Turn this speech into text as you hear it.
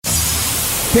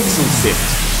Pixel Sift.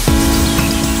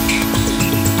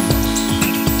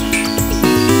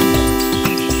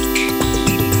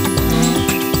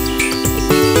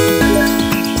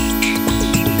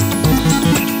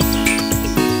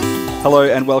 Hello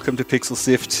and welcome to Pixel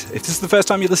Sift. If this is the first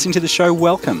time you're listening to the show,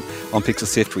 welcome. On Pixel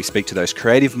Sift, we speak to those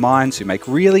creative minds who make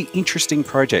really interesting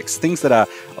projects, things that are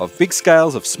of big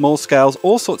scales, of small scales,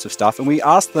 all sorts of stuff, and we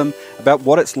ask them about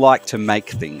what it's like to make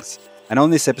things. And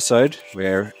on this episode,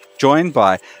 we're joined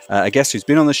by a guest who's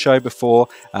been on the show before.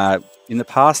 In the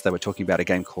past, they were talking about a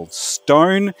game called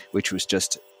Stone, which was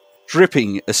just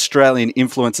dripping Australian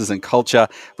influences and culture.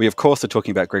 We, of course, are talking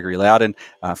about Gregory Louden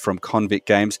from Convict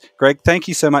Games. Greg, thank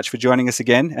you so much for joining us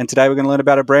again. And today we're going to learn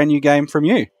about a brand new game from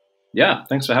you. Yeah,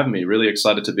 thanks for having me. Really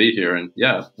excited to be here. And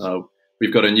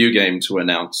we've got a new game to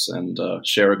announce and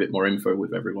share a bit more info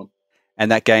with everyone. And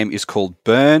that game is called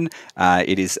Burn.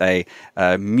 It is a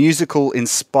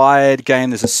musical-inspired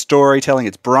game. There's a storytelling.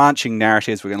 It's branching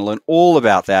narratives. We're going to learn all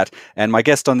about that. And my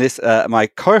guest on this, my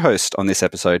co-host on this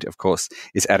episode, of course,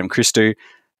 is Adam Christou.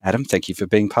 Adam, thank you for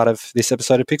being part of this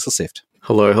episode of Pixel Sift.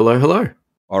 Hello, hello, hello.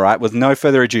 All right, with no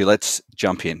further ado, let's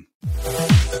jump in.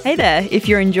 Hey there, if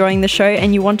you're enjoying the show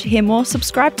and you want to hear more,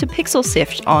 subscribe to Pixel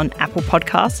Sift on Apple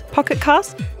Podcasts, Pocket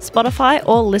Casts, Spotify,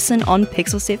 or listen on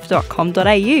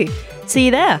pixelsift.com.au. See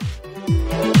you there.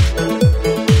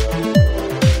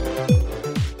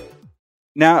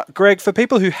 Now, Greg, for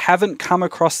people who haven't come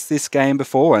across this game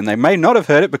before, and they may not have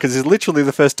heard it because it's literally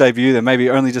the first debut, then maybe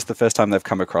only just the first time they've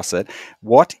come across it,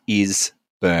 what is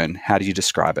Burn? How do you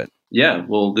describe it? Yeah,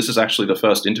 well, this is actually the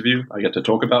first interview I get to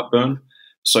talk about Burn.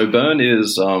 So Burn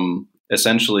is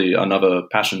essentially another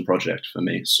passion project for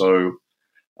me. So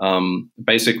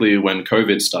basically when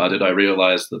COVID started, I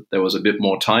realized that there was a bit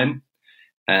more time.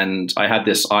 And I had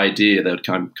this idea that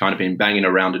kind of been banging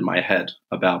around in my head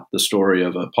about the story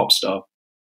of a pop star,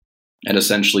 and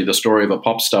essentially the story of a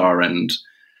pop star and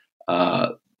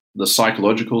the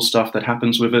psychological stuff that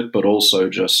happens with it, but also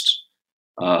just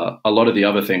a lot of the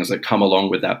other things that come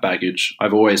along with that baggage.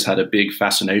 I've always had a big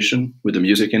fascination with the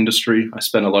music industry. I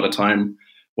spent a lot of time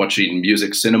watching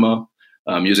music cinema,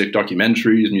 music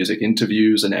documentaries, music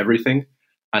interviews, and everything.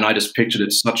 And I just pictured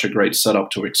it such a great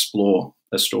setup to explore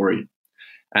a story.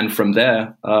 And from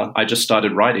there, I just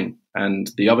started writing.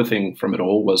 And the other thing from it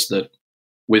all was that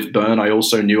with Burn, I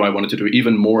also knew I wanted to do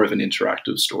even more of an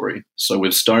interactive story. So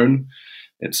with Stone,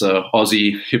 it's a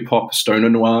Aussie hip-hop stoner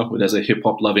noir where there's a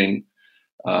hip-hop loving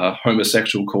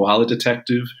homosexual koala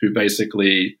detective who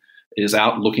basically is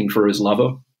out looking for his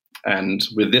lover. And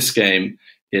with this game,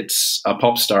 it's a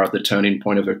pop star at the turning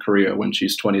point of her career when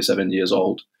she's 27 years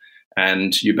old.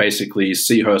 And you basically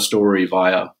see her story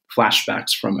via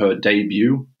flashbacks from her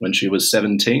debut when she was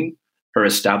 17, her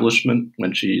establishment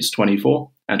when she's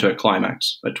 24, and her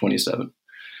climax at 27.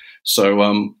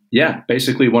 So,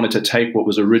 basically wanted to take what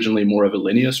was originally more of a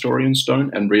linear story in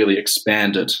Stone and really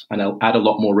expand it and add a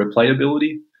lot more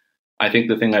replayability. I think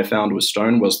the thing I found with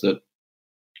Stone was that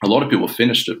a lot of people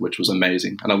finished it, which was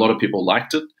amazing, and a lot of people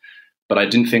liked it, but I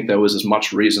didn't think there was as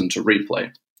much reason to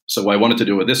replay. So what I wanted to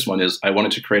do with this one is I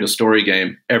wanted to create a story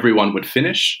game everyone would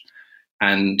finish,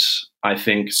 and I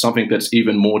think something that's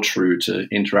even more true to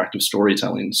interactive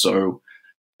storytelling. So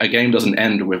a game doesn't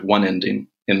end with one ending.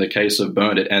 In the case of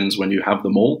Burn, it ends when you have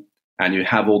them all and you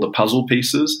have all the puzzle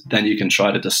pieces. Then you can try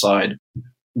to decide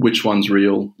which one's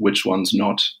real, which one's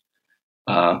not,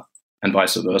 and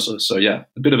vice versa. So yeah,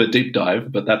 a bit of a deep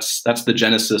dive, but that's the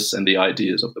genesis and the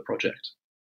ideas of the project.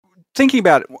 Thinking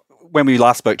about when we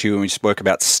last spoke to you, when we spoke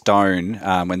about Stone,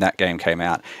 when that game came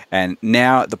out, and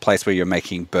now at the place where you're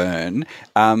making Burn,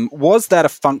 was that a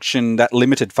function, that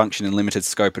limited function and limited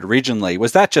scope originally,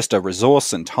 was that just a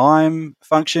resource and time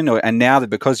function? And now that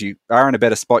because you are in a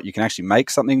better spot, you can actually make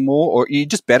something more, or are you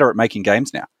just better at making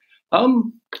games now?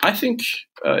 I think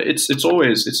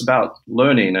it's about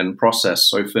learning and process.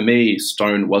 So for me,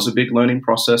 Stone was a big learning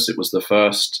process. It was the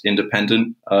first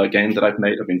independent game that I've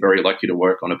made. I've been very lucky to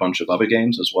work on a bunch of other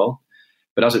games as well.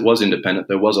 But as it was independent,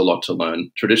 there was a lot to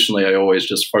learn. Traditionally, I always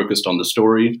just focused on the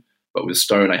story. But with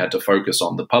Stone, I had to focus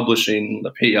on the publishing,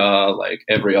 the PR, like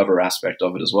every other aspect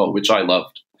of it as well, which I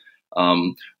loved.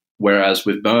 Whereas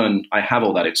with Burn, I have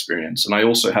all that experience. And I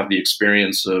also have the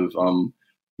experience of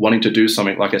wanting to do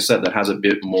something, like I said, that has a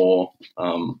bit more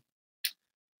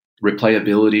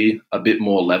replayability, a bit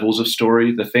more levels of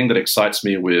story. The thing that excites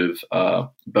me with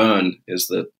Burn is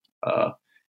that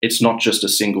it's not just a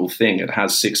single thing. It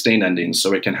has 16 endings,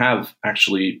 so it can have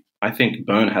actually, I think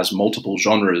Burn has multiple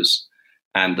genres.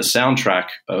 And the soundtrack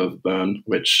of Burn,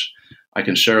 which I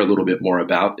can share a little bit more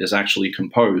about, is actually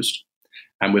composed.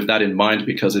 And with that in mind,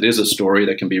 because it is a story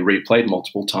that can be replayed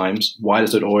multiple times, why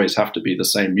does it always have to be the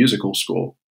same musical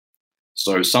score?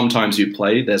 So sometimes you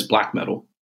play, there's black metal.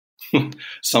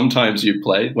 Sometimes you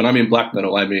play, when I mean black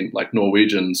metal, I mean like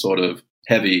Norwegian sort of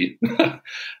heavy.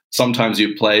 Sometimes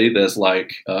you play, there's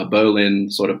like Berlin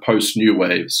sort of post-new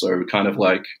wave, so kind of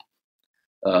like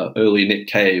early Nick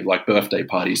Cave, like Birthday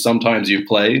Party. Sometimes you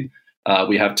play,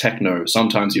 we have techno.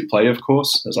 Sometimes you play, of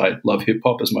course, as I love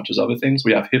hip-hop as much as other things,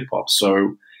 we have hip-hop.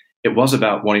 So it was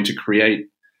about wanting to create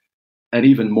an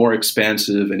even more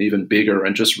expansive and even bigger,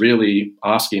 and just really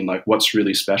asking like what's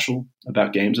really special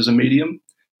about games as a medium,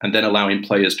 and then allowing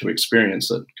players to experience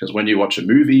it. Because when you watch a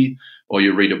movie or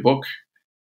you read a book,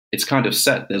 it's kind of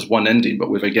set. There's one ending,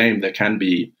 but with a game, there can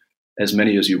be as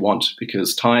many as you want,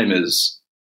 because time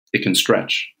it can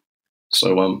stretch.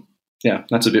 So, yeah,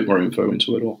 that's a bit more info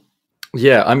into it all.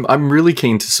 Yeah, I'm really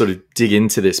keen to sort of dig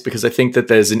into this, because I think that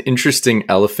there's an interesting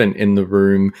elephant in the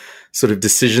room sort of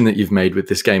decision that you've made with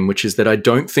this game, which is that I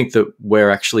don't think that we're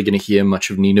actually going to hear much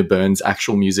of Nina Byrne's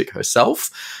actual music herself.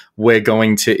 We're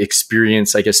going to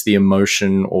experience, I guess, the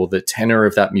emotion or the tenor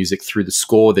of that music through the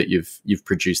score that you've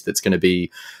produced, that's going to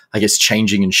be, I guess,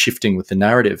 changing and shifting with the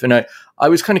narrative. And I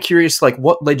was kind of curious, like,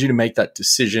 what led you to make that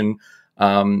decision?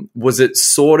 Was it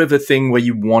sort of a thing where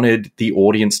you wanted the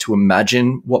audience to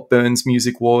imagine what Byrne's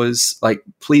music was? Like,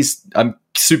 please, I'm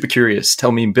super curious.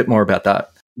 Tell me a bit more about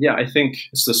that. Yeah, I think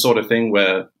it's the sort of thing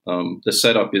where the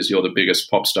setup is you're the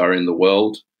biggest pop star in the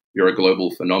world. You're a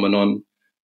global phenomenon.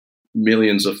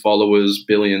 Millions of followers,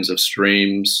 billions of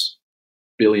streams,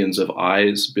 billions of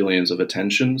eyes, billions of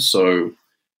attention. So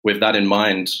with that in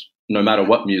mind, no matter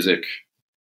what music,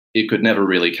 it could never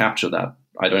really capture that.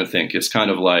 I don't think. It's kind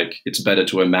of like it's better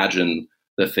to imagine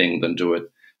the thing than do it.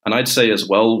 And I'd say as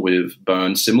well with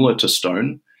Byrne, similar to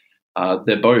Stone,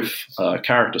 they're both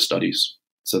character studies.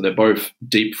 So they're both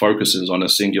deep focuses on a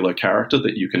singular character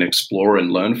that you can explore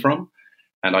and learn from.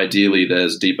 And ideally,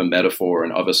 there's deeper metaphor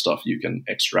and other stuff you can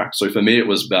extract. So for me, it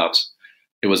was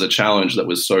a challenge that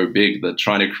was so big that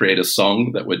trying to create a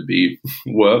song that would be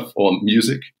worth, or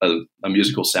music, a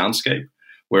musical soundscape,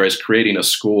 whereas creating a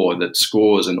score that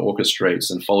scores and orchestrates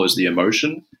and follows the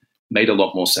emotion made a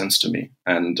lot more sense to me.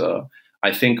 And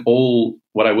I think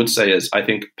what I would say is, I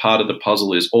think part of the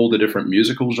puzzle is all the different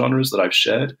musical genres that I've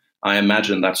shared. I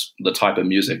imagine that's the type of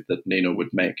music that Nina would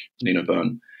make, Nina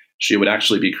Byrne. She would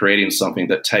actually be creating something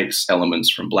that takes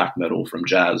elements from black metal, from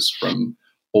jazz, from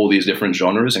all these different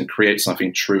genres, and create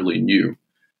something truly new.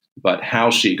 But how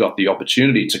she got the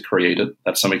opportunity to create it,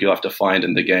 that's something you'll have to find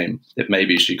in the game. If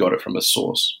maybe she got it from a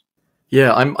source.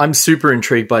 Yeah, I'm super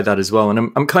intrigued by that as well.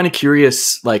 And I'm kind of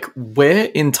curious, like, where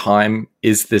in time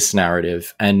is this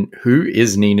narrative, and who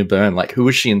is Nina Byrne? Like, who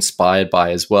was she inspired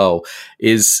by as well?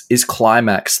 Is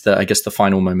Climax, I guess the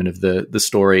final moment of the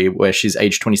story where she's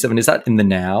age 27, is that in the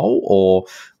now, or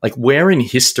like where in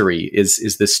history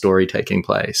is this story taking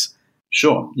place?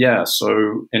 Sure. Yeah.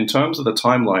 So in terms of the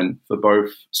timeline for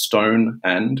both Stone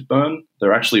and Byrne,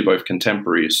 they're actually both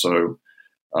contemporary. So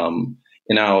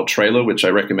in our trailer, which I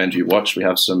recommend you watch, we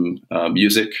have some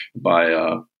music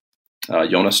by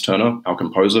Jonas Turner, our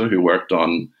composer, who worked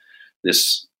on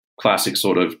this classic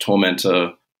sort of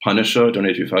Tormentor Punisher. I don't know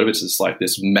if you've heard of it. It's like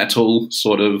this metal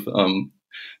sort of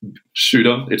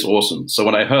shooter. It's awesome. So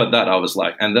when I heard that, I was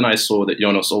like, and then I saw that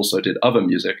Jonas also did other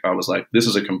music. I was like, this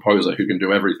is a composer who can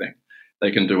do everything.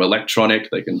 They can do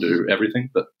electronic, they can do everything.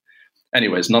 But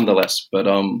anyways, nonetheless, but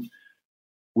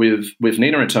with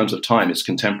Nina, in terms of time, it's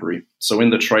contemporary. So in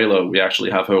the trailer, we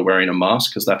actually have her wearing a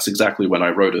mask, because that's exactly when I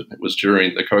wrote it. It was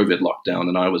during the COVID lockdown.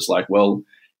 And I was like, well,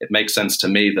 it makes sense to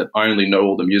me that I only know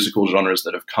all the musical genres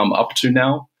that have come up to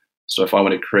now. So if I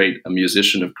want to create a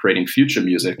musician of creating future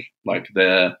music, like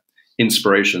their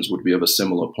inspirations would be of a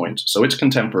similar point. So it's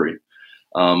contemporary.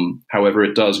 However,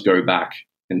 it does go back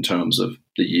in terms of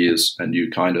the years, and you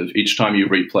kind of, each time you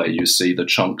replay, you see the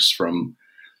chunks from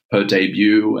her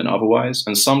debut and otherwise.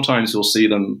 And sometimes you'll see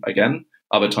them again,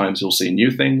 other times you'll see new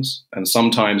things, and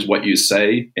sometimes what you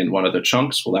say in one of the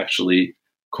chunks will actually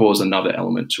cause another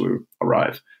element to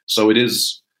arrive. So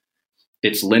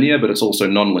it's linear, but it's also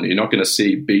non-linear. You're not going to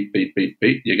see beat, beat, beat,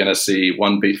 beat. You're going to see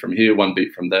one beat from here, one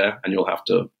beat from there, and you'll have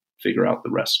to figure out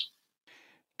the rest.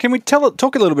 Can we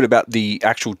talk a little bit about the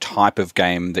actual type of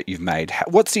game that you've made?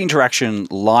 What's the interaction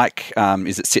like?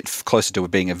 Is it sit closer to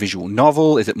being a visual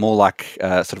novel? Is it more like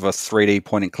sort of a 3D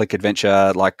point-and-click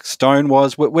adventure like Stone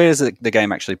was? Where does the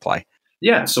game actually play?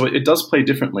 Yeah, so it does play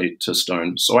differently to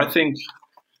Stone. So I think,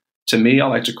 to me, I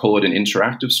like to call it an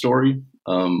interactive story.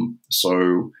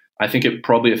 So I think it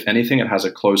probably, if anything, it has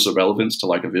a closer relevance to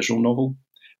like a visual novel.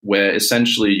 where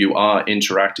essentially you are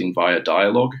interacting via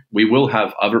dialogue. We will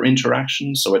have other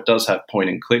interactions, so it does have point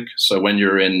and click. So when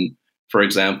you're in, for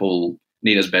example,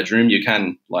 Nina's bedroom, you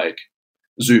can like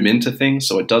zoom into things,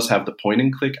 so it does have the point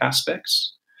and click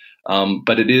aspects.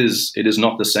 But it is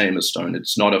not the same as Stone.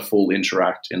 It's not a full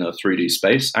interact in a 3D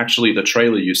space. Actually, the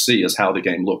trailer you see is how the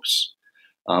game looks.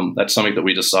 That's something that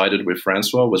we decided with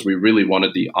Francois, was we really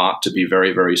wanted the art to be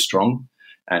very, very strong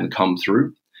and come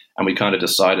through. And we kind of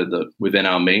decided that within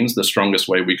our means, the strongest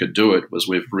way we could do it was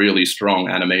with really strong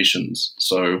animations.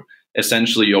 So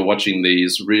essentially, you're watching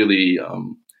these really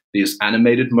these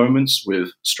animated moments with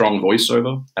strong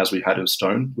voiceover, as we had in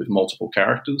Stone, with multiple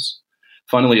characters.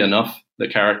 Funnily enough, the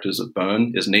characters of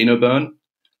Byrne is Nina Byrne,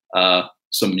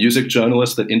 some music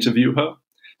journalists that interview her,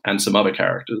 and some other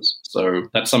characters. So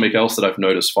that's something else that I've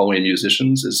noticed following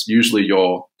musicians, is usually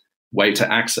your way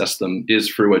to access them is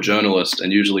through a journalist,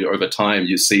 and usually over time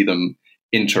you see them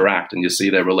interact and you see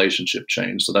their relationship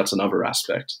change. So that's another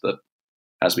aspect that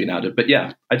has been added. But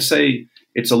yeah, I'd say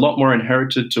it's a lot more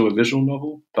inherited to a visual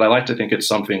novel, but I like to think it's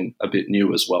something a bit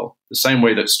new as well. The same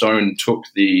way that Stone took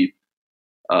the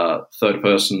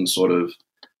third-person sort of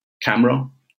camera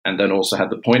and then also had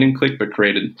the point and click, but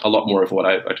created a lot more of what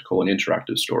I like to call an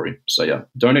interactive story. So yeah,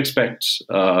 don't expect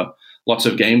lots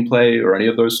of gameplay or any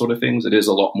of those sort of things. It is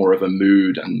a lot more of a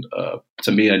mood and,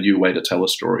 to me, a new way to tell a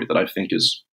story that I think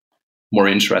is more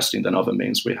interesting than other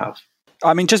means we have.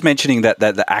 I mean, just mentioning that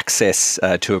the access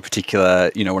to a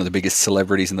particular, one of the biggest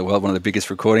celebrities in the world, one of the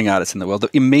biggest recording artists in the world, the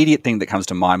immediate thing that comes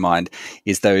to my mind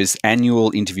is those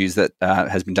annual interviews that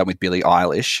has been done with Billie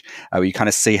Eilish, where you kind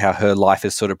of see how her life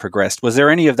has sort of progressed. Was there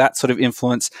any of that sort of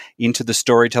influence into the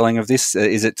storytelling of this?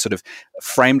 Is it sort of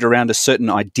framed around a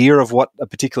certain idea of what a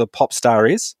particular pop star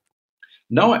is?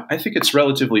 No, I think it's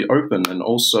relatively open, and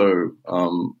also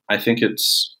I think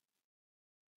it's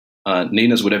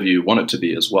Nina's whatever you want it to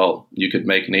be as well. You could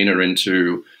make Nina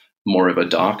into more of a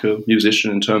darker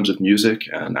musician in terms of music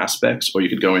and aspects, or you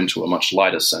could go into a much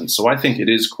lighter sense. So I think it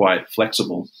is quite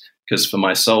flexible, because for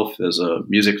myself as a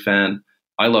music fan,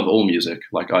 I love all music.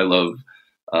 Like I love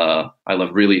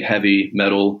really heavy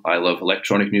metal. I love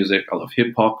electronic music. I love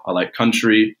hip hop. I like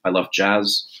country. I love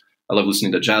jazz. I love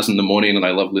listening to jazz in the morning, and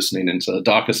I love listening into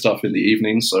darker stuff in the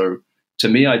evening. So to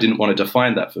me, I didn't want to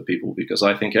define that for people, because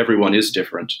I think everyone is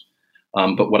different.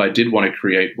 But what I did want to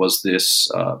create was this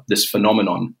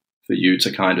phenomenon for you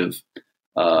to kind of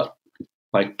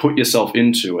like put yourself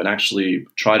into and actually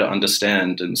try to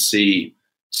understand and see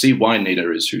why Nina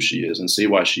is who she is and see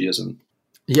why she isn't.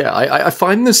 Yeah, I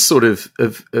find this sort of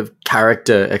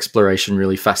character exploration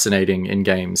really fascinating in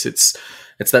games. It's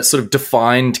that sort of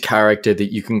defined character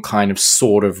that you can kind of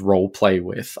sort of role play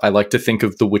with. I like to think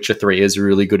of The Witcher 3 as a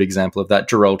really good example of that.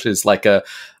 Geralt is like a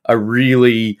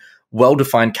really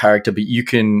well-defined character, but you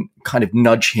can kind of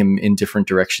nudge him in different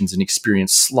directions and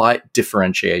experience slight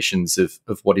differentiations of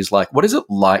what he's like. What is it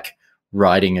like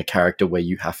writing a character where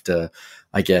you have to,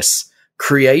 I guess,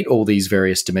 create all these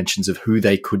various dimensions of who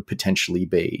they could potentially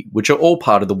be, which are all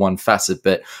part of the one facet,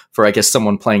 but for, I guess,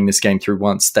 someone playing this game through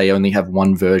once, they only have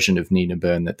one version of Nina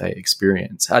Byrne that they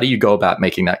experience. How do you go about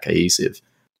making that cohesive?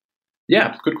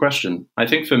 Yeah, good question. I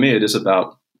think for me it is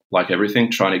about, like everything,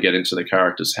 trying to get into the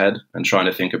character's head and trying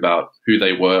to think about who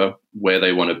they were, where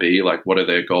they want to be, like what are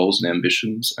their goals and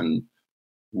ambitions, and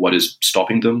what is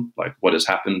stopping them, like what has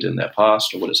happened in their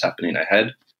past or what is happening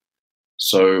ahead.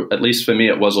 So at least for me,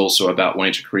 it was also about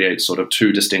wanting to create sort of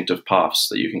two distinctive paths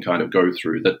that you can kind of go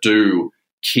through that do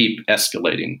keep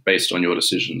escalating based on your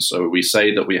decisions. So we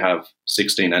say that we have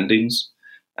 16 endings,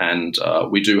 and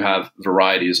we do have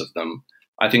varieties of them.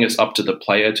 I think it's up to the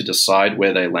player to decide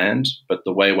where they land, but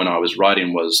the way when I was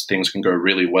writing was things can go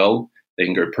really well, they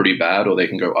can go pretty bad, or they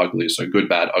can go ugly. So good,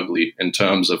 bad, ugly in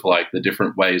terms of like the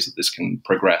different ways that this can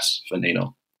progress for Nina.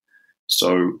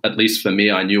 So at least for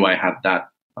me, I knew I had that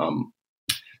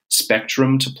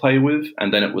spectrum to play with,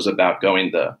 and then it was about going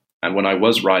there. And when I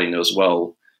was writing as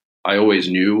well, I always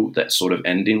knew that sort of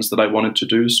endings that I wanted to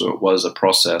do. So it was a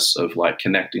process of like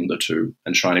connecting the two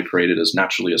and trying to create it as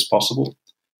naturally as possible,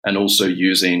 and also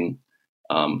using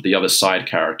the other side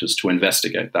characters to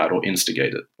investigate that or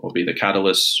instigate it, or be the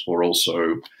catalyst, or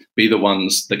also be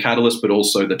the catalyst, but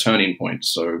also the turning point.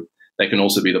 So they can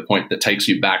also be the point that takes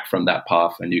you back from that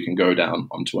path and you can go down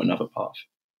onto another path.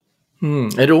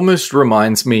 It almost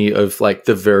reminds me of like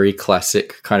the very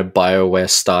classic kind of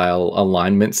BioWare style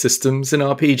alignment systems in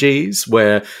RPGs,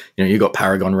 where you've got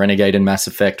Paragon, Renegade, and Mass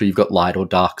Effect, or you've got Light or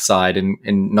Dark Side in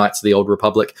Knights of the Old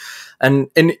Republic. And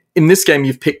in this game,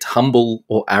 you've picked Humble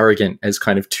or Arrogant as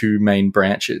kind of two main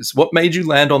branches. What made you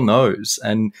land on those?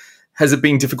 And has it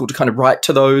been difficult to kind of write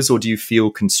to those, or do you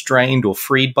feel constrained or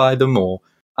freed by them? Or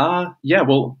Yeah,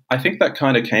 well, I think that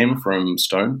kind of came from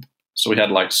Stone. So we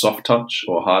had like soft touch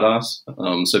or hard ass.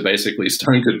 So basically,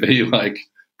 Stone could be like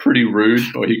pretty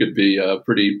rude, or he could be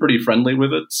pretty friendly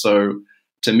with it. So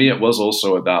to me, it was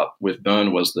also about with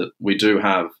Burn was that we do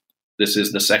have this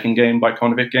is the second game by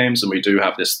Convict Games, and we do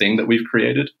have this thing that we've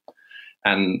created.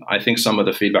 And I think some of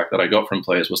the feedback that I got from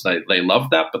players was they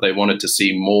loved that, but they wanted to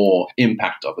see more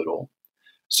impact of it all.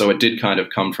 So it did kind of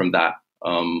come from that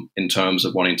in terms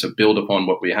of wanting to build upon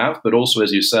what we have, but also,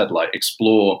 as you said, like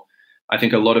explore. I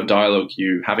think a lot of dialogue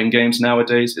you have in games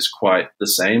nowadays is quite the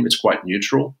same. It's quite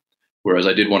neutral, whereas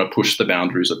I did want to push the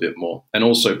boundaries a bit more and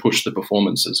also push the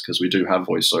performances because we do have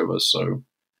voiceovers. So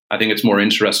I think it's more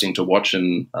interesting to watch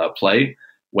and play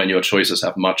when your choices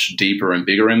have much deeper and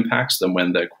bigger impacts than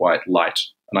when they're quite light.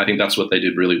 And I think that's what they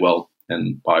did really well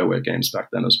in BioWare games back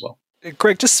then as well.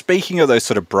 Greg, just speaking of those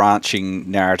sort of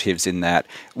branching narratives in that,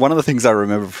 one of the things I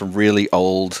remember from really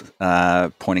old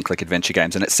point-and-click adventure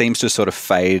games, and it seems to sort of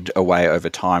fade away over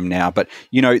time now, but,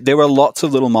 you know, there were lots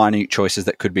of little minute choices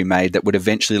that could be made that would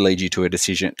eventually lead you to a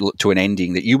decision, to an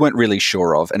ending that you weren't really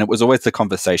sure of. And it was always the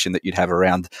conversation that you'd have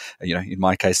around, you know, in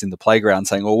my case, in the playground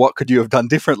saying, well, what could you have done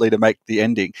differently to make the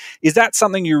ending? Is that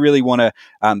something you really want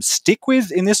to stick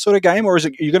with in this sort of game, or is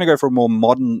it you're going to go for a more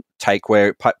modern take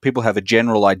where people have a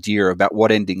general idea about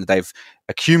what ending they've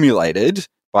accumulated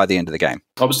by the end of the game?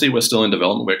 Obviously, we're still in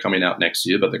development. We're coming out next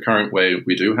year, but the current way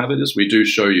we do have it is we do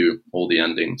show you all the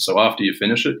endings. So after you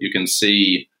finish it, you can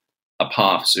see a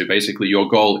path. So basically, your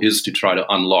goal is to try to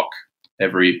unlock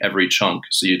every chunk.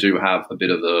 So you do have a bit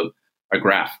of a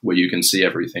graph where you can see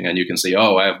everything, and you can see,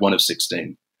 oh, I have 1 of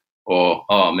 16, or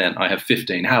oh man, I have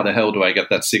 15. How the hell do I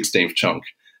get that 16th chunk?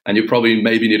 And you probably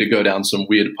maybe need to go down some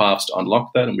weird paths to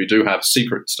unlock that. And we do have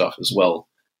secret stuff as well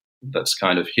that's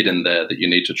kind of hidden there that you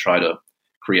need to try to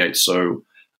create. So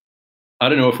I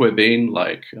don't know if we're being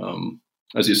like,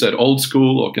 as you said, old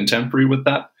school or contemporary with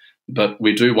that, but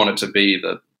we do want it to be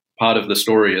that part of the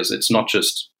story is it's not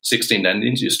just 16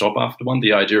 endings, you stop after one.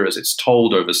 The idea is it's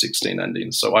told over 16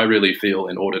 endings. So I really feel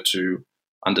in order to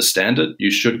understand it,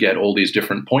 you should get all these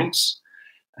different points.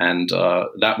 And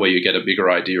that way you get a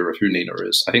bigger idea of who Nina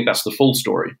is. I think that's the full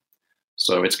story.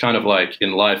 So it's kind of like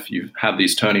in life, you have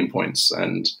these turning points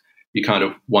and you kind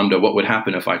of wonder what would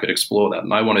happen if I could explore that.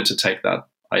 And I wanted to take that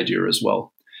idea as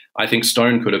well. I think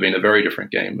Stone could have been a very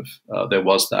different game if there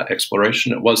was that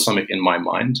exploration. It was something in my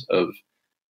mind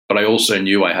but I also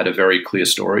knew I had a very clear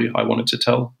story I wanted to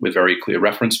tell with very clear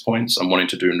reference points. I'm wanting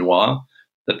to do noir,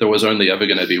 that there was only ever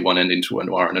going to be one ending to a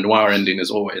noir, and a noir ending is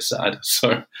always sad.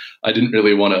 So I didn't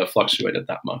really want to fluctuate it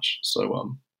that much.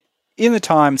 So in the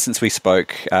time since we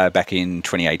spoke back in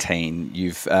 2018,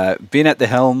 you've been at the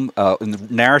helm in the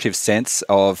narrative sense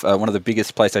of one of the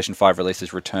biggest PlayStation 5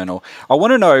 releases, Returnal. I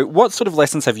want to know, what sort of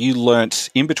lessons have you learnt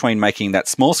in between making that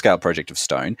small-scale project of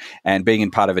Stone and being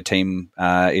in part of a team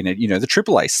in the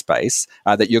AAA space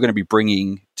that you're going to be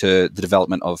bringing to the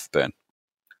development of Burn?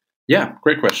 Yeah,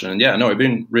 great question. And yeah, no, I've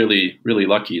been really, really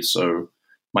lucky. So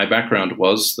my background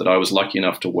was that I was lucky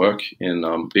enough to work in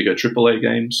bigger AAA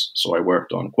games. So I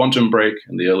worked on Quantum Break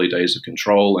in the early days of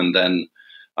Control. And then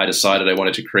I decided I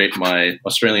wanted to create my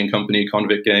Australian company,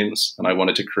 Convict Games. And I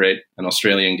wanted to create an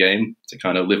Australian game to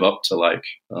kind of live up to like,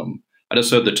 I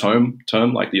just heard the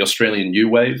term like the Australian New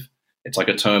Wave. It's like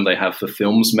a term they have for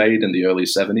films made in the early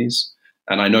 70s.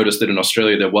 And I noticed that in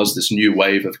Australia, there was this new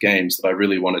wave of games that I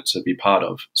really wanted to be part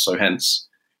of. So hence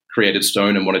created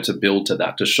Stone and wanted to build to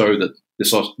that, to show that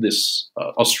this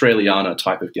Australiana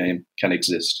type of game can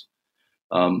exist.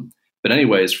 But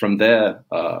anyways, from there,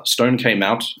 Stone came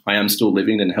out. I am still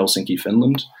living in Helsinki,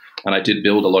 Finland, and I did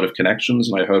build a lot of connections,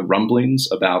 and I heard rumblings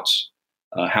about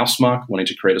Housemarque wanting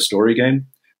to create a story game.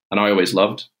 And I always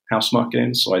loved Housemarque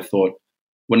games, so I thought,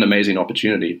 what an amazing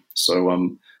opportunity.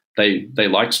 So they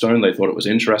liked Stone. They thought it was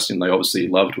interesting. They obviously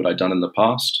loved what I'd done in the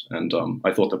past. And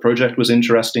I thought the project was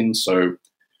interesting. So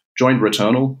joined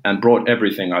RETURNAL and brought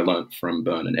everything I learned from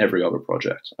Burn and every other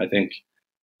project. I think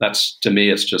that's, to me,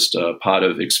 it's just a part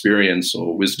of experience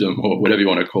or wisdom or whatever you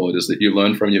want to call it, is that you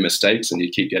learn from your mistakes and you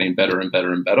keep getting better and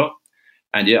better and better.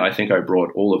 And yeah, I think I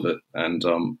brought all of it. And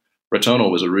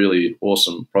RETURNAL was a really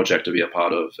awesome project to be a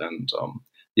part of. And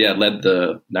led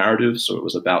the narrative. So it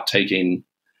was about taking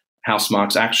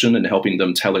Housemarque's action and helping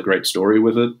them tell a great story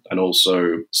with it, and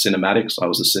also cinematics. I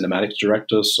was a cinematics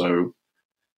director, so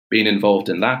being involved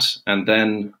in that. And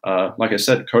then, like I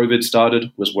said, COVID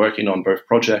started, was working on both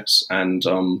projects, and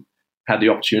had the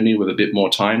opportunity with a bit more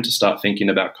time to start thinking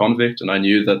about Convict. And I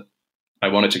knew that I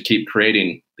wanted to keep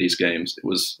creating these games.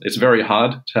 It's very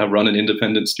hard to run an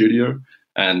independent studio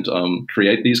and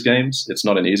create these games. It's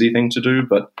not an easy thing to do,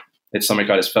 but it's something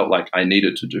I just felt like I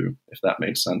needed to do, if that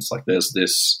makes sense. Like there's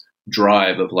this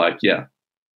drive of like, yeah,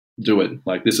 do it.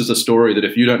 Like this is a story that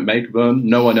if you don't make Burn,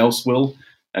 no one else will,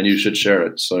 and you should share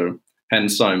it. So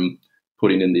hence I'm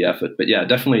putting in the effort. But yeah,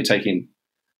 definitely taking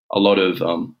a lot of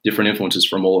different influences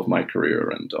from all of my career.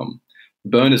 And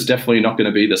Burn is definitely not going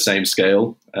to be the same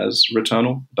scale as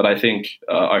Returnal, but I think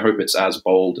I hope it's as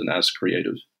bold and as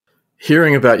creative.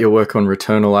 Hearing about your work on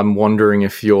Returnal, I'm wondering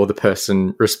if you're the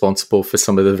person responsible for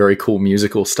some of the very cool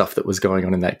musical stuff that was going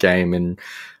on in that game in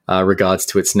regards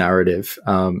to its narrative.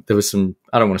 There was some,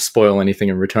 I don't want to spoil anything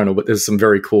in Returnal, but there's some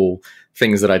very cool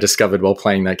things that I discovered while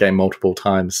playing that game multiple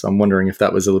times. So I'm wondering if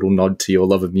that was a little nod to your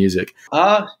love of music.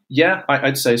 Yeah,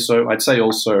 I'd say so. I'd say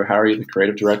also Harry, the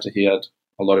creative director, he had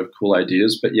a lot of cool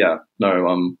ideas. But yeah,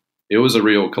 no, it was a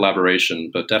real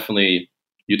collaboration, but definitely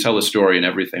you tell a story and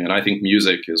everything. And I think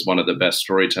music is one of the best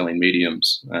storytelling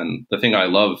mediums. And the thing I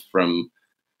love from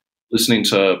listening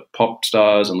to pop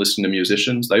stars and listening to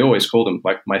musicians, they always call them,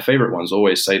 like my favorite ones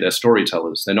always say they're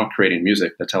storytellers. They're not creating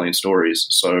music, they're telling stories.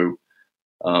 So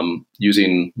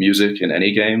using music in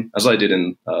any game, as I did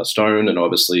in Stone, and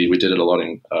obviously we did it a lot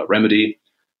in Remedy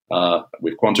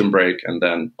with Quantum Break, and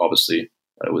then obviously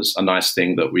it was a nice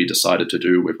thing that we decided to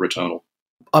do with Returnal.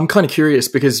 I'm kind of curious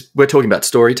because we're talking about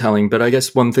storytelling, but I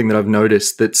guess one thing that I've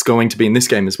noticed that's going to be in this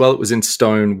game as well, it was in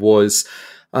Stone, was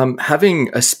having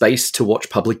a space to watch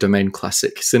public domain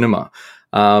classic cinema.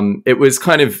 It was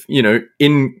kind of,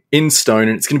 in Stone,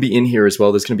 and it's going to be in here as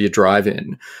well. There's going to be a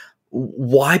drive-in.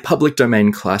 Why public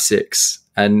domain classics?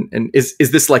 And is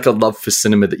this like a love for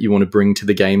cinema that you want to bring to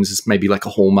the games as maybe like a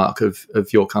hallmark of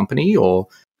your company? Or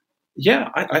yeah,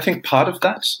 I think part of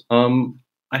that.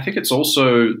 I think it's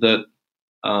also that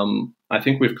I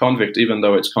think with Convict, even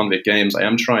though it's Convict Games, I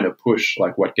am trying to push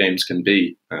like what games can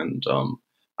be. And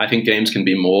I think games can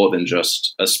be more than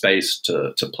just a space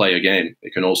to play a game.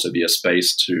 It can also be a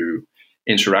space to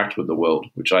interact with the world,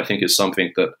 which I think is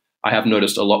something that I have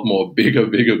noticed a lot more bigger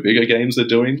games are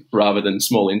doing rather than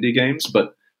small indie games.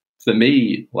 But for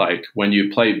me, like when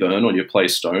you play Burn or you play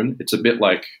Stone, it's a bit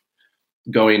like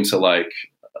going to like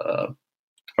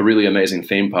a really amazing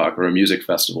theme park or a music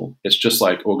festival. It's just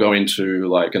like, or going to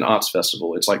like an arts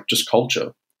festival. It's like just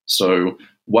culture. So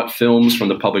what films from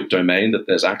the public domain that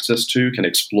there's access to can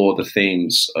explore the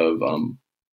themes of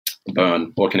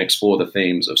Burn, or can explore the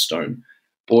themes of Stone,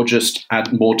 or just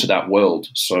add more to that world.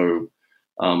 So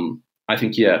I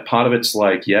think, yeah, part of it's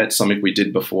like, yeah, it's something we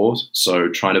did before. So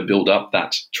trying to build up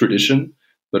that tradition,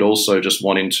 but also just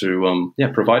wanting to,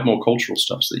 provide more cultural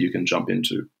stuff so that you can jump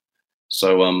into.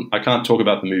 So I can't talk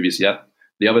about the movies yet.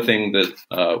 The other thing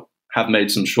that have made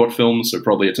some short films, so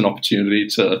probably it's an opportunity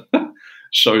to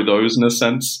show those in a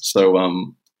sense. So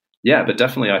but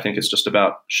definitely I think it's just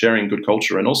about sharing good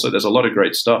culture. And also there's a lot of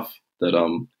great stuff that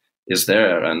is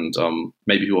there, and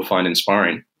maybe you will find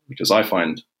inspiring, because I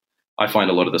find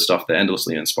a lot of the stuff there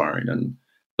endlessly inspiring. And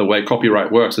the way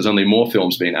copyright works, there's only more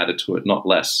films being added to it, not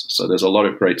less. So there's a lot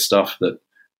of great stuff that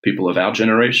people of our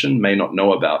generation may not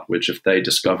know about, which if they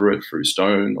discover it through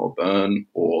Stone or Burn,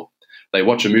 or they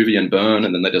watch a movie and Burn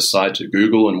and then they decide to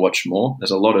Google and watch more,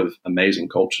 there's a lot of amazing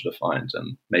culture to find,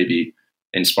 and maybe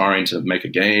inspiring to make a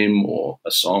game or a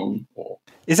song. Or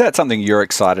is that something you're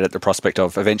excited at the prospect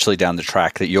of eventually down the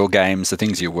track, that your games, the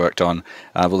things you worked on,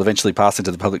 will eventually pass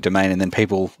into the public domain, and then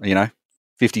people,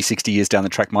 50, 60 years down the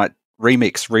track might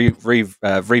remix,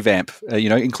 revamp,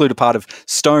 include a part of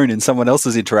Stone in someone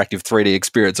else's interactive 3D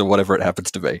experience or whatever it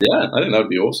happens to be? Yeah, I think that would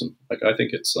be awesome. Like, I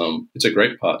think it's a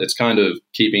great part. It's kind of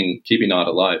keeping art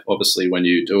alive. Obviously, when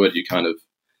you do it,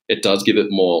 it does give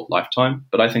it more lifetime.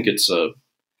 But I think it's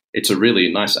a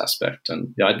really nice aspect,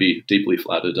 and yeah, I'd be deeply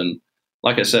flattered. And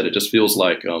like I said, it just feels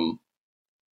like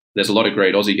there's a lot of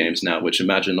great Aussie games now, which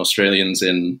imagine Australians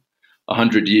in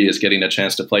 100 years getting a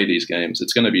chance to play these games.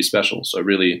 It's going to be special. So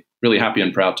really, really happy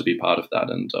and proud to be part of that.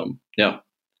 And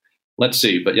let's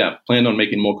see. But yeah, plan on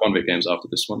making more Convict games after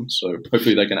this one. So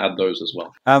hopefully they can add those as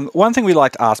well. One thing we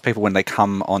like to ask people when they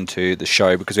come onto the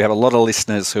show, because we have a lot of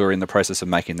listeners who are in the process of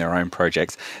making their own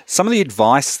projects, some of the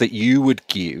advice that you would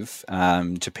give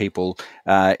to people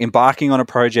embarking on a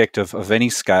project of any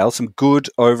scale, some good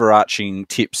overarching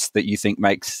tips that you think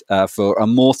makes for a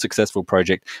more successful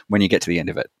project when you get to the end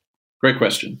of it. Great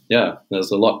question. Yeah, there's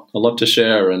a lot to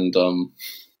share. And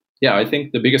I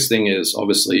think the biggest thing is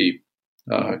obviously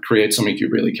create something you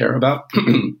really care about,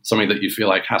 something that you feel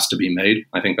like has to be made.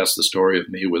 I think that's the story of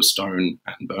me with Stone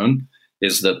and Burn,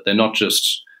 is that they're not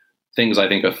just things I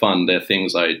think are fun. They're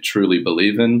things I truly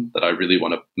believe in, that I really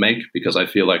want to make because I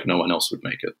feel like no one else would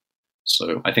make it.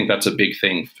 So I think that's a big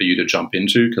thing for you to jump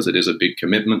into, because it is a big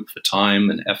commitment for time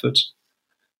and effort.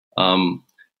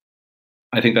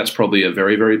 I think that's probably a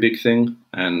very, very big thing.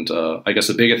 And I guess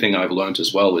a bigger thing I've learned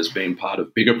as well is being part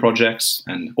of bigger projects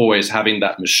and always having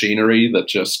that machinery that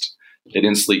just it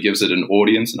instantly gives it an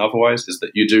audience. And otherwise is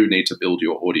that you do need to build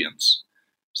your audience.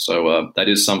 So that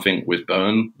is something with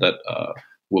Burn that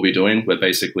we'll be doing, where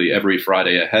basically every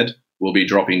Friday ahead, we'll be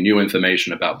dropping new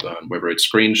information about Burn, whether it's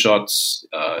screenshots,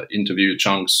 interview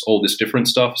chunks, all this different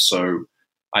stuff. So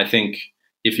I think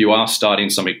if you are starting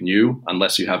something new,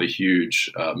 unless you have a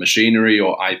huge machinery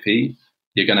or IP,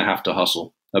 you're going to have to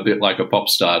hustle, a bit like a pop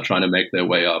star trying to make their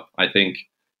way up. I think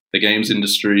the games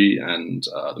industry and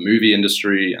the movie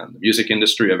industry and the music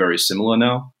industry are very similar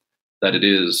now, that it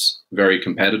is very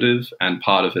competitive. And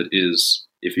part of it is,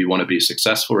 if you want to be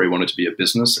successful or you want it to be a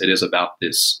business, it is about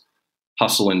this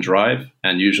hustle and drive,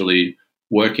 and usually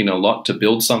working a lot to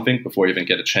build something before you even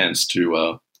get a chance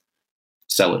to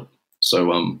sell it.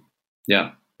 So,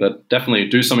 yeah, but definitely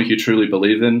do something you truly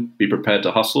believe in, be prepared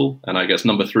to hustle. And I guess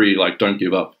number 3, like, don't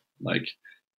give up. Like,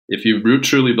 if you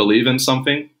truly believe in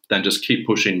something, then just keep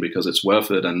pushing because it's worth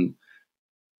it. And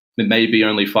it may be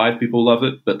only 5 people love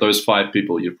it, but those 5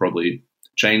 people, you probably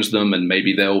change them and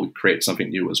maybe they'll create something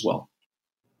new as well.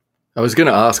 I was going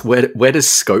to ask, where does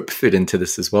scope fit into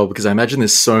this as well? Because I imagine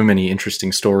there's so many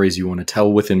interesting stories you want to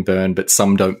tell within Burn, but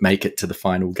some don't make it to the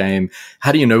final game.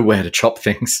 How do you know where to chop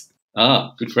things?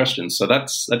 Good question. So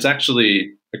that's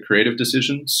actually a creative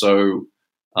decision. So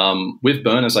with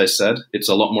Burn, as I said, it's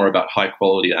a lot more about high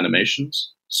quality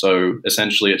animations. So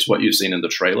essentially it's what you've seen in the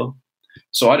trailer.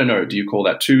 So I don't know, do you call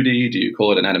that 2D? Do you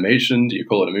call it an animation? Do you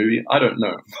call it a movie? I don't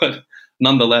know. But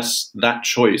nonetheless, that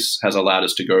choice has allowed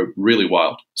us to go really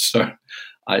wild. So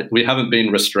we haven't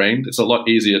been restrained. It's a lot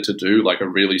easier to do like a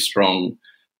really strong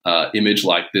image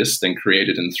like this than create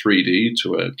it in 3D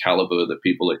to a caliber that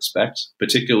people expect.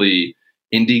 Particularly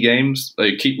indie games,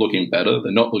 they keep looking better.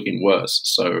 They're not looking worse.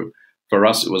 So for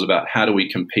us, it was about how do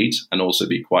we compete and also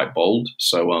be quite bold.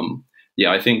 So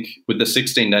yeah, I think with the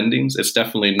 16 endings, it's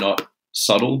definitely not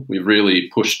subtle. We've really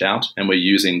pushed out and we're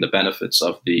using the benefits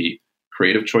of the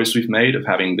creative choice we've made of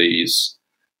having these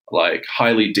like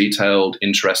highly detailed,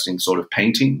 interesting sort of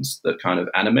paintings that kind of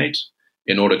animate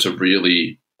in order to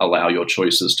really allow your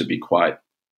choices to be quite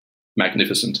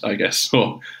magnificent, I guess,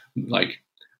 or like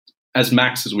as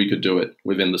max as we could do it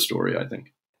within the story, I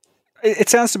think. It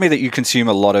sounds to me that you consume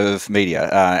a lot of media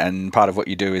and part of what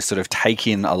you do is sort of take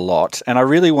in a lot. And I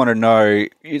really want to know,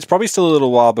 it's probably still a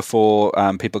little while before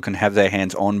people can have their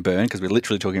hands on Burn, because we're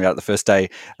literally talking about it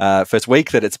the first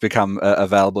week that it's become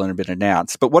available and been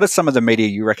announced. But what are some of the media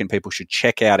you reckon people should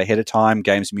check out ahead of time,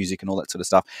 games, music and all that sort of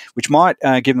stuff, which might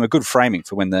give them a good framing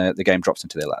for when the game drops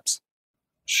into their laps?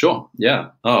 Sure, yeah.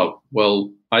 Oh,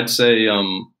 well, I'd say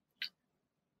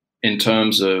in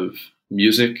terms of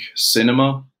music,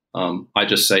 cinema, I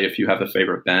just say if you have a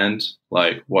favorite band,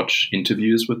 like watch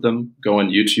interviews with them, go on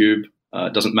YouTube.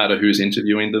 It doesn't matter who's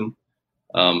interviewing them.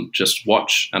 Just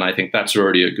watch. And I think that's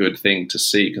already a good thing to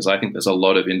see because I think there's a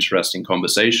lot of interesting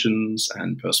conversations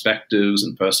and perspectives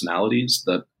and personalities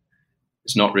that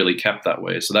is not really kept that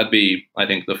way. So that'd be, I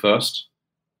think, the first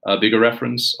bigger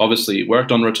reference. Obviously,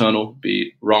 worked on Returnal.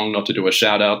 Be wrong not to do a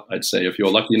shout out. I'd say if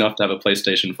you're lucky enough to have a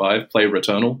PlayStation 5, play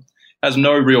Returnal. Has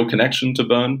no real connection to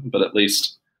Burn, but at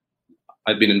least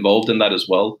I've been involved in that as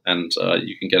well, and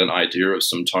you can get an idea of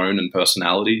some tone and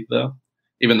personality there,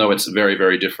 even though it's very,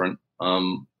 very different.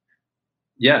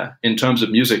 Yeah, in terms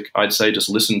of music, I'd say just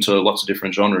listen to lots of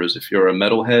different genres. If you're a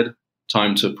metalhead,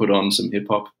 time to put on some hip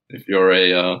hop. If you're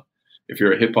a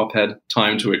hip hop head,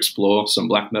 time to explore some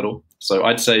black metal. So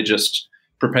I'd say just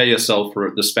prepare yourself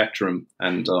for the spectrum,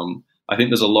 and I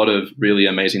think there's a lot of really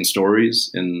amazing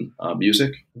stories in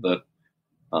music that.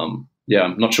 Yeah,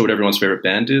 I'm not sure what everyone's favorite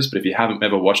band is, but if you haven't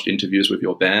ever watched interviews with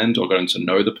your band or gotten to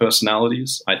know the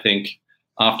personalities, I think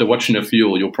after watching a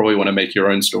few, you'll probably want to make your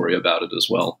own story about it as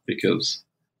well, because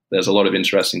there's a lot of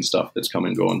interesting stuff that's come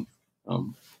and gone.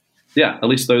 Yeah, at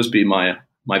least those be my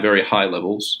very high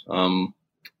levels.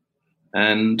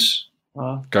 And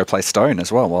go play Stone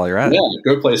as well while you're at it.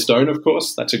 Yeah, go play Stone, of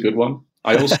course. That's a good one.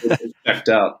 I also checked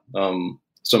out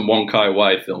some Wong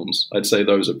Kar-wai films. I'd say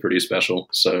those are pretty special,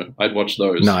 so I'd watch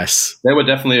those. Nice. They were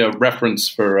definitely a reference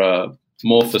for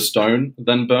more for Stone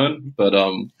than Burn, but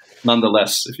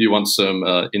nonetheless, if you want some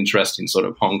interesting sort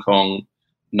of Hong Kong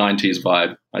 90s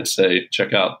vibe, I'd say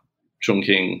check out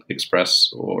Chungking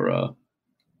Express or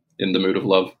In the Mood of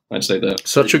Love. I'd say that.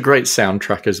 Such a great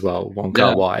soundtrack as well. Wong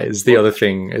Kar-wai is the other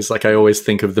thing. Is like I always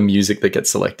think of the music that gets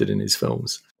selected in his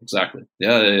films. Exactly.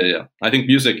 Yeah. I think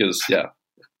music is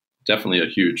definitely a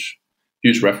huge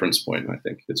reference point. I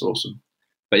think it's awesome.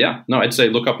 But yeah, no, I'd say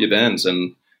look up your bands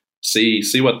and see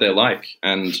what they're like.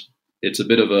 And it's a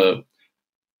bit of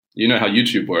you know how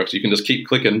YouTube works. You can just keep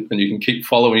clicking and you can keep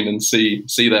following and see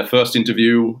their first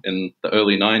interview in the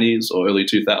early 90s or early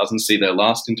 2000s, see their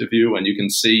last interview, and you can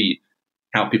see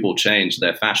how people change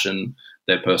their fashion,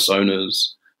 their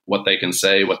personas, what they can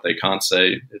say, what they can't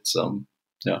say. It's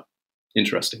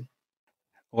interesting.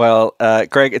 Well,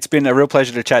 Greg, it's been a real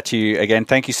pleasure to chat to you again.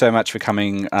 Thank you so much for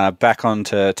coming back on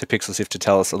to PixelSift to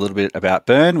tell us a little bit about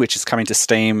Burn, which is coming to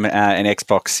Steam and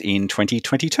Xbox in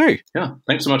 2022. Yeah,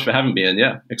 thanks so much for having me. And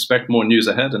expect more news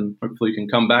ahead, and hopefully you can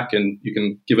come back and you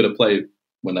can give it a play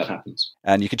when that happens.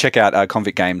 And you can check out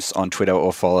Convict Games on Twitter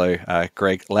or follow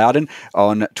Greg Louden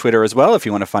on Twitter as well if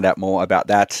you want to find out more about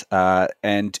that.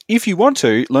 And if you want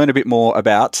to learn a bit more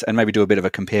about and maybe do a bit of a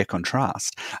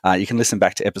compare-contrast, you can listen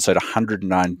back to episode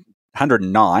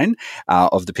 109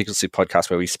 of the PixelSift podcast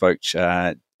where we spoke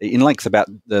in length about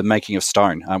the making of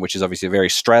Stone, which is obviously a very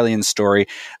Australian story.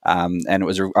 And I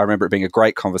remember it being a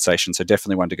great conversation, so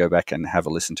definitely one to go back and have a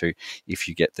listen to if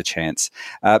you get the chance.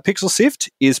 PixelSift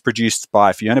is produced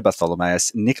by Fiona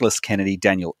Bartholomaeus, Nicholas Kennedy,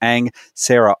 Daniel Ang,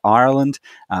 Sarah Ireland,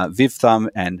 Viv Thumb,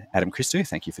 and Adam Christou.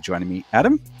 Thank you for joining me,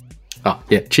 Adam. Oh,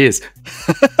 yeah, cheers.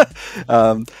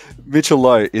 Mitchell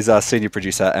Lowe is our senior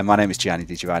producer, and my name is Gianni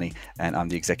Di Giovanni, and I'm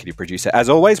the executive producer. As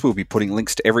always, we'll be putting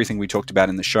links to everything we talked about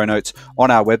in the show notes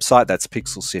on our website. That's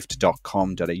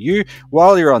pixelsift.com.au.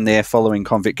 While you're on there following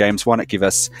Convict Games, why not give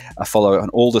us a follow on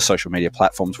all the social media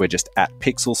platforms? We're just at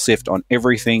PixelSift on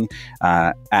everything,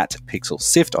 at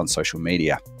PixelSift on social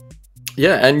media.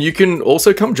 Yeah, and you can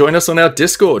also come join us on our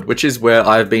Discord, which is where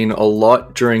I've been a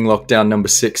lot during lockdown number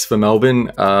 6 for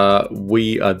Melbourne.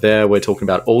 We are there. We're talking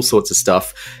about all sorts of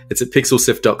stuff. It's at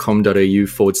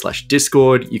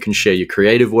pixelsift.com.au/Discord. You can share your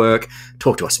creative work,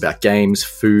 talk to us about games,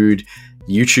 food,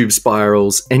 YouTube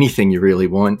spirals, anything you really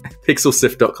want.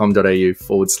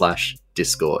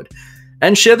 pixelsift.com.au/Discord.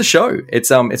 And share the show.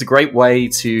 It's a great way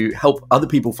to help other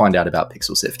people find out about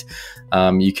PixelSift.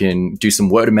 You can do some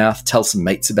word of mouth, tell some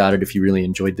mates about it if you really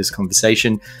enjoyed this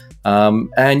conversation.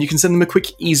 And you can send them a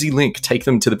quick, easy link. Take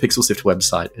them to the PixelSift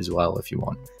website as well if you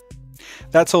want.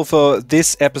 That's all for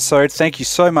this episode. Thank you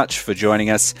so much for joining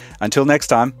us. Until next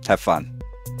time, have fun.